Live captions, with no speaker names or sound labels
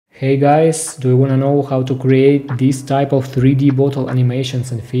Hey guys, do you wanna know how to create this type of 3D bottle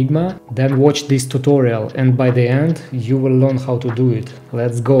animations in Figma? Then watch this tutorial and by the end you will learn how to do it.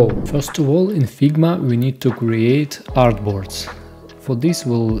 Let's go! First of all, in Figma we need to create artboards. For this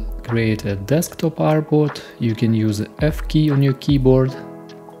we'll create a desktop artboard. You can use the F key on your keyboard.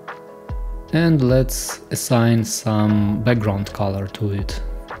 And let's assign some background color to it.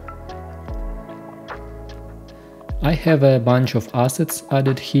 I have a bunch of assets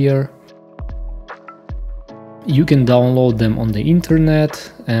added here. You can download them on the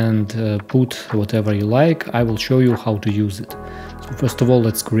internet and put whatever you like. I will show you how to use it. So first of all,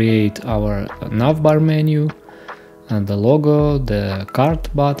 let's create our navbar menu, and the logo, the cart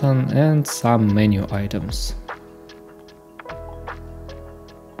button and some menu items.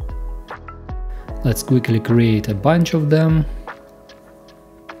 Let's quickly create a bunch of them.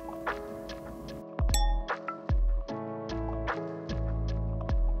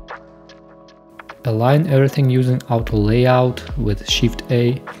 Align everything using auto layout with Shift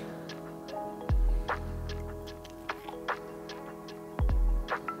A.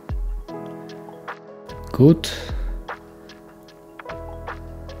 Good.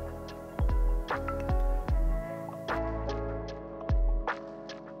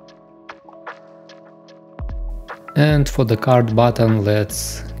 And for the cart button,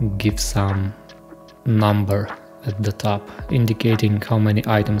 let's give some number at the top, indicating how many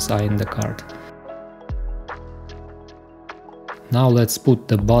items are in the cart. Now let's put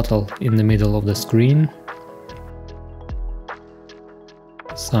the bottle in the middle of the screen.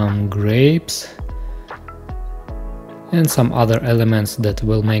 Some grapes and some other elements that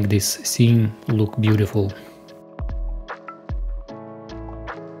will make this scene look beautiful.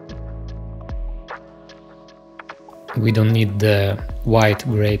 We don't need the white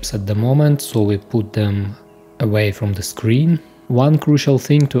grapes at the moment, so we put them away from the screen. One crucial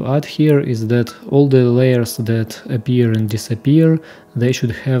thing to add here is that all the layers that appear and disappear, they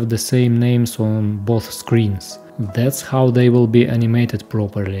should have the same names on both screens. That's how they will be animated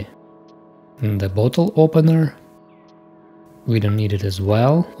properly. And the bottle opener, we don't need it as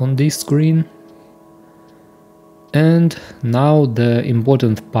well on this screen. And now the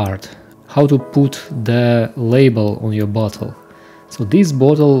important part, how to put the label on your bottle. So this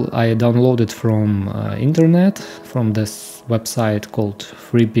bottle I downloaded from internet, from this website called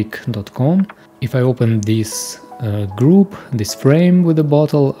freepik.com. If I open this group, this frame with the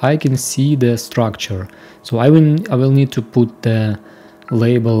bottle, I can see the structure. So I will need to put the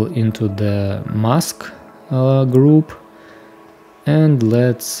label into the mask group, and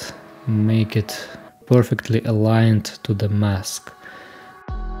let's make it perfectly aligned to the mask.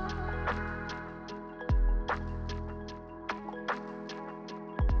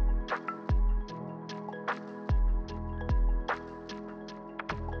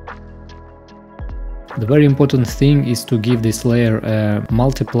 The very important thing is to give this layer a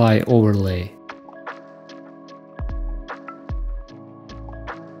multiply overlay.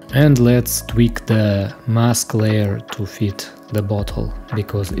 And let's tweak the mask layer to fit the bottle,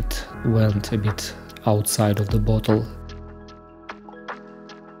 because it went a bit outside of the bottle.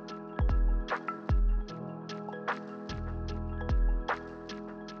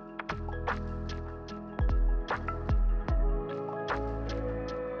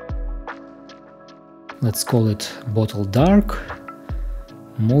 Let's call it bottle dark,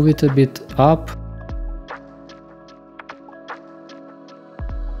 move it a bit up,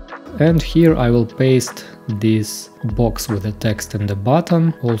 and here I will paste this box with the text and the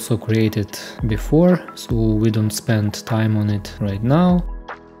button, also created before, so we don't spend time on it right now.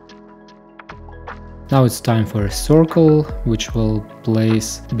 Now it's time for a circle, which we'll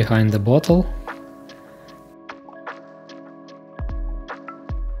place behind the bottle.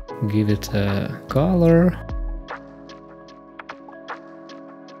 Give it a color.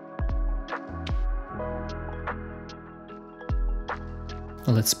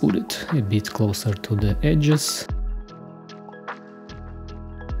 Let's put it a bit closer to the edges.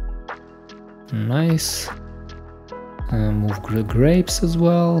 Nice. Move the grapes as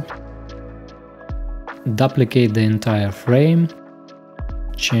well. Duplicate the entire frame.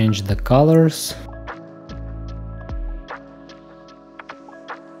 Change the colors.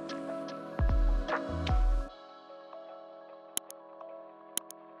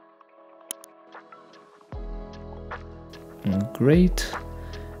 Great.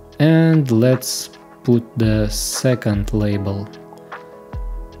 And let's put the second label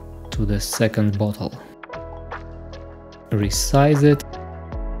to the second bottle. Resize it.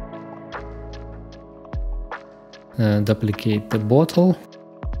 Duplicate the bottle.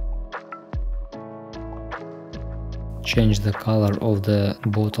 change the color of the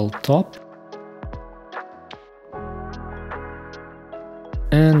bottle top.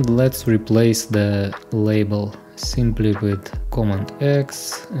 And let's replace the label simply with Command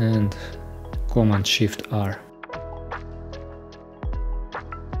X and Command Shift R.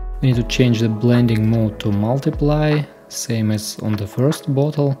 We need to change the blending mode to multiply, same as on the first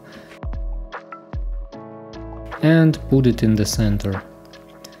bottle, and put it in the center.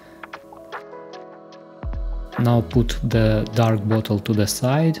 Now put the dark bottle to the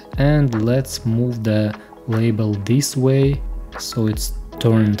side and let's move the label this way so it's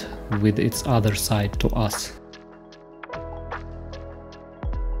turned with its other side to us.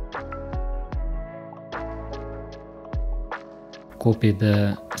 Copy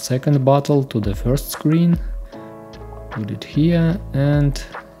the second bottle to the first screen, put it here and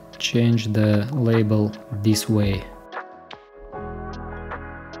change the label this way.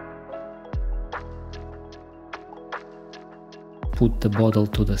 Put the bottle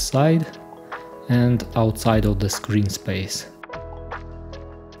to the side and outside of the screen space.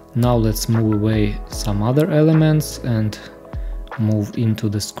 Now let's move away some other elements and move into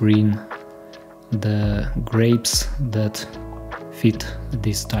the screen the grapes that fit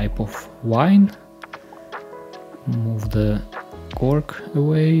this type of wine. Move the cork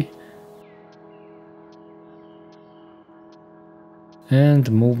away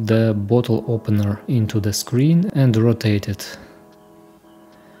and move the bottle opener into the screen and rotate it.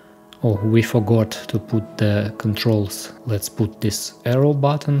 Oh, we forgot to put the controls. Let's put these arrow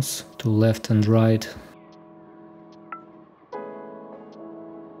buttons to left and right.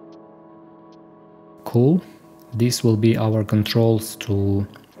 Cool. This will be our controls to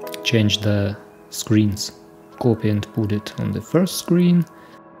change the screens. Copy and put it on the first screen.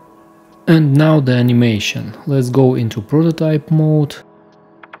 And now the animation. Let's go into prototype mode.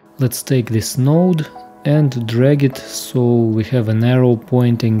 Let's take this node and drag it so we have an arrow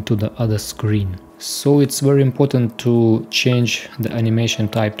pointing to the other screen. So it's very important to change the animation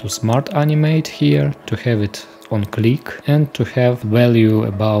type to Smart Animate here, to have it on click and to have value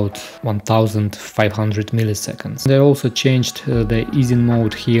about 1500 milliseconds. I also changed the easing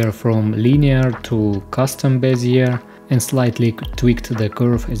mode here from linear to custom Bezier and slightly tweaked the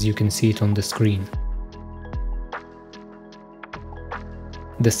curve as you can see it on the screen.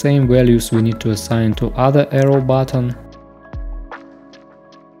 The same values we need to assign to other arrow button.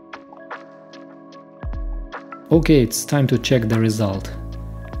 Okay, it's time to check the result.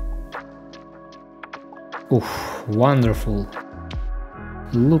 Oof, wonderful!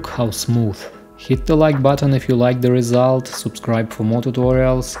 Look how smooth. Hit the like button if you like the result, subscribe for more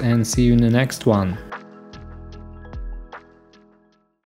tutorials and see you in the next one.